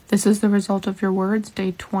This is the result of your words,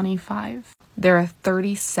 day 25. There are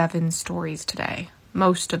 37 stories today,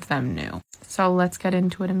 most of them new. So let's get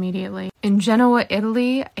into it immediately. In Genoa,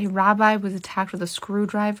 Italy, a rabbi was attacked with a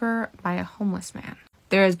screwdriver by a homeless man.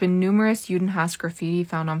 There has been numerous Judenhass graffiti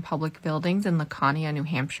found on public buildings in Laconia, New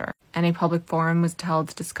Hampshire, and a public forum was held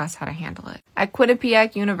to discuss how to handle it. At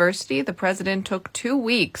Quinnipiac University, the president took 2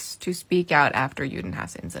 weeks to speak out after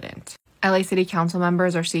Judenhass incident. LA City Council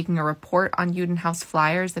members are seeking a report on Judenhass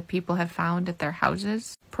flyers that people have found at their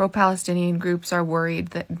houses. Pro-Palestinian groups are worried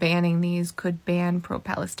that banning these could ban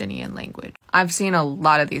pro-Palestinian language. I've seen a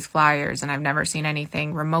lot of these flyers, and I've never seen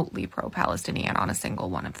anything remotely pro-Palestinian on a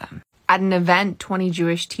single one of them. At an event, 20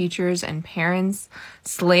 Jewish teachers and parents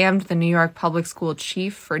slammed the New York public school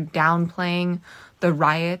chief for downplaying the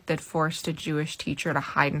riot that forced a Jewish teacher to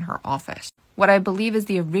hide in her office. What I believe is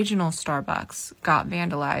the original Starbucks got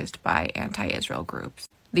vandalized by anti-Israel groups.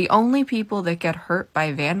 The only people that get hurt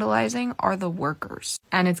by vandalizing are the workers,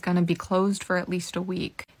 and it's going to be closed for at least a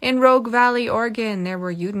week. In Rogue Valley, Oregon, there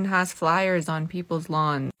were Judenhass flyers on people's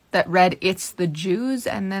lawns that read, "It's the Jews,"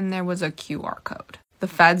 and then there was a QR code. The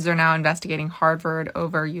feds are now investigating Harvard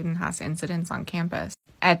over Judenhass incidents on campus.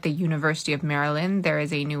 At the University of Maryland, there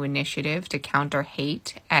is a new initiative to counter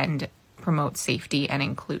hate and promote safety and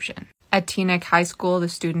inclusion. At Teaneck High School, the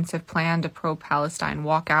students have planned a pro-Palestine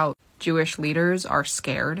walkout. Jewish leaders are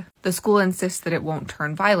scared. The school insists that it won't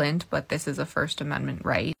turn violent, but this is a First Amendment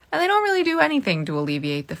right. And they don't really do anything to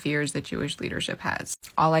alleviate the fears that Jewish leadership has.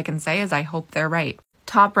 All I can say is I hope they're right.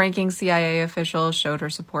 Top-ranking CIA officials showed her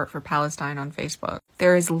support for Palestine on Facebook.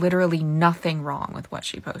 There is literally nothing wrong with what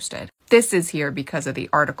she posted. This is here because of the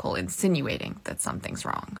article insinuating that something's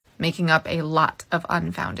wrong, making up a lot of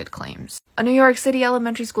unfounded claims. A New York City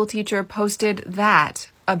elementary school teacher posted that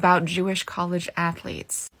about Jewish college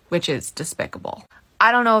athletes, which is despicable.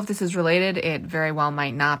 I don't know if this is related. It very well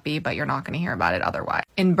might not be, but you're not going to hear about it otherwise.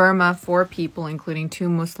 In Burma, 4 people, including 2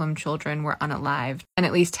 Muslim children, were unalived, and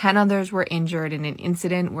at least 10 others were injured in an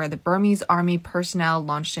incident where the Burmese army personnel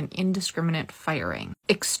launched an indiscriminate firing.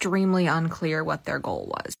 Extremely unclear what their goal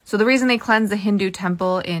was. So the reason they cleansed the Hindu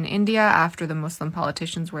temple in India after the Muslim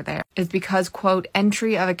politicians were there is because, quote,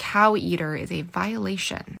 entry of a cow eater is a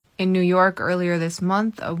violation. In New York earlier this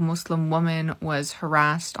month, a Muslim woman was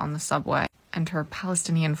harassed on the subway, and her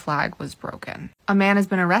Palestinian flag was broken. A man has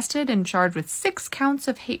been arrested and charged with 6 counts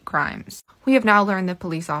of hate crimes. We have now learned that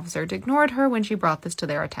police officers ignored her when she brought this to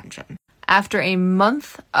their attention. After a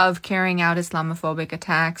month of carrying out Islamophobic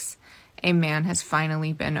attacks, a man has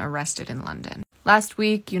finally been arrested in London. Last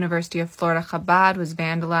week, University of Florida Chabad was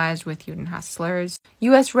vandalized with Judenhass slurs.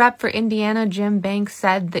 U.S. Rep for Indiana Jim Banks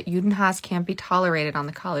said that Judenhass can't be tolerated on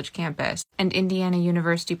the college campus, and Indiana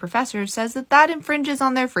University professor says that that infringes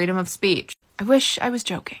on their freedom of speech. I wish I was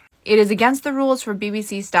joking. It is against the rules for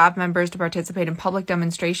BBC staff members to participate in public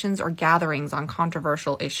demonstrations or gatherings on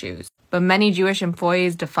controversial issues, but many Jewish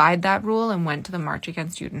employees defied that rule and went to the March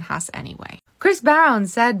Against Judenhass anyway. Chris Barron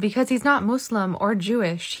said because he's not Muslim or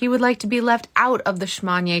Jewish, he would like to be left out of the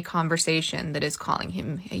Shmanye conversation that is calling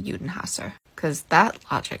him a Judenhasser. Because that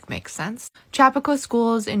logic makes sense. Chappaqua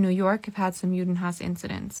schools in New York have had some Judenhass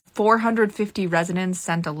incidents. 450 residents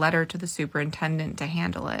sent a letter to the superintendent to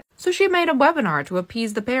handle it. So she made a webinar to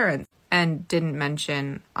appease the parents and didn't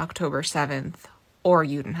mention October 7th or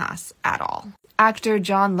Judenhass at all. Actor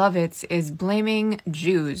Jon Lovitz is blaming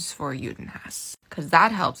Jews for Judenhass, because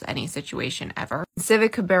that helps any situation ever. In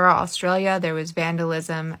Civic Cabrera, Australia, there was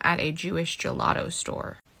vandalism at a Jewish gelato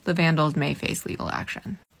store. The vandals may face legal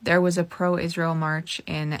action. There was a pro-Israel march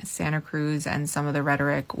in Santa Cruz, and some of the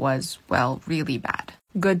rhetoric was, well, really bad.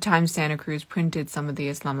 Good Times Santa Cruz printed some of the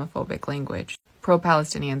Islamophobic language.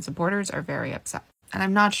 Pro-Palestinian supporters are very upset. And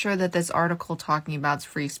I'm not sure that this article talking about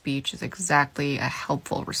free speech is exactly a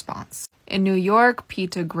helpful response. In New York,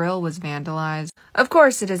 Pita Grill was vandalized. Of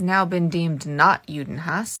course, it has now been deemed not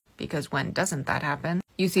Judenhass, because when doesn't that happen?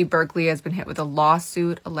 UC Berkeley has been hit with a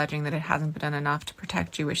lawsuit alleging that it hasn't been done enough to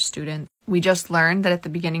protect Jewish students. We just learned that at the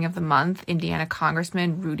beginning of the month, Indiana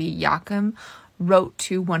Congressman Rudy Yakim wrote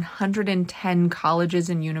to 110 colleges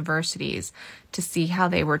and universities to see how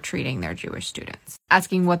they were treating their Jewish students,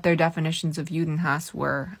 asking what their definitions of Judenhass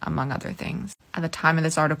were, among other things. At the time of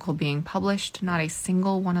this article being published, not a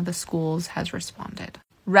single one of the schools has responded.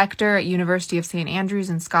 Rector at University of St. Andrews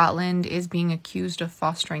in Scotland is being accused of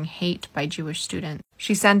fostering hate by Jewish students.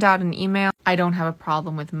 She sent out an email I don't have a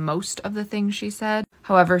problem with most of the things she said.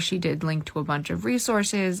 However, she did link to a bunch of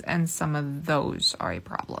resources, and some of those are a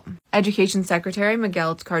problem. Education Secretary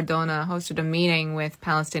Miguel Cardona hosted a meeting with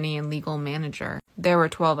Palestinian legal manager. There were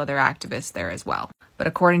 12 other activists there as well. But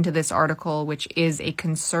according to this article, which is a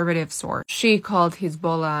conservative source, she called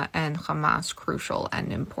Hezbollah and Hamas crucial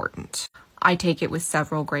and important. I take it with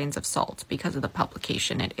several grains of salt because of the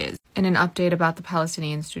publication it is. In an update about the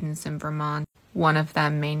Palestinian students in Vermont, one of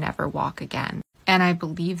them may never walk again. And I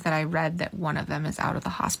believe that I read that one of them is out of the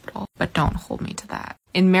hospital, but don't hold me to that.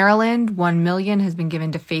 In Maryland, $1 million has been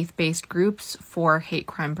given to faith-based groups for hate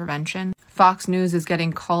crime prevention. Fox News is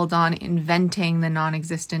getting called on inventing the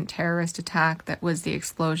non-existent terrorist attack that was the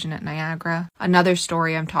explosion at Niagara. Another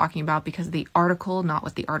story I'm talking about because of the article, not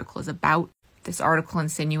what the article is about. This article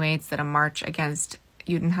insinuates that a march against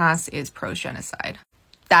Judenhass is pro-genocide.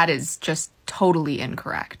 That is just totally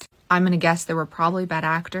incorrect. I'm going to guess there were probably bad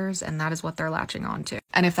actors, and that is what they're latching on to.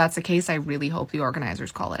 And if that's the case, I really hope the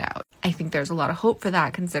organizers call it out. I think there's a lot of hope for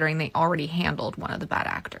that, considering they already handled one of the bad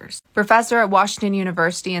actors. Professor at Washington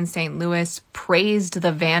University in St. Louis praised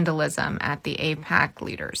the vandalism at the AIPAC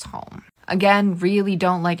leaders' home. Again, really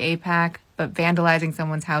don't like AIPAC, but vandalizing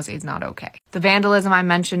someone's house is not okay. The vandalism I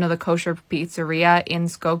mentioned of the kosher pizzeria in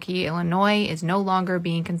Skokie, Illinois, is no longer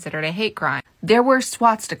being considered a hate crime. There were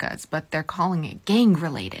swastikas, but they're calling it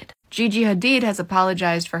gang-related. Gigi Hadid has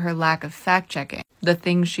apologized for her lack of fact-checking. The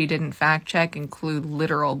things she didn't fact-check include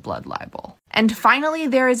literal blood libel. And finally,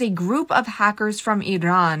 there is a group of hackers from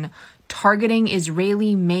Iran targeting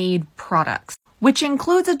Israeli-made products, which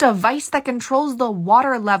includes a device that controls the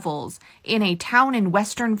water levels in a town in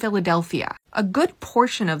western Philadelphia. A good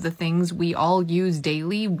portion of the things we all use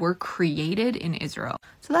daily were created in Israel.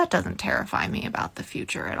 So that doesn't terrify me about the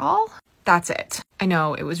future at all. That's it. I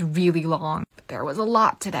know it was really long, but there was a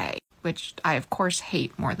lot today, which I of course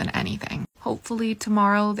hate more than anything. Hopefully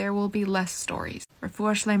tomorrow there will be less stories.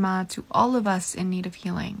 Refuah Shlema to all of us in need of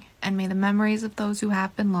healing, and may the memories of those who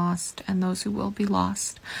have been lost and those who will be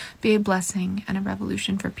lost be a blessing and a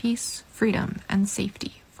revolution for peace, freedom, and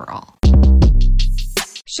safety for all.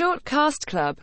 Shortcast Club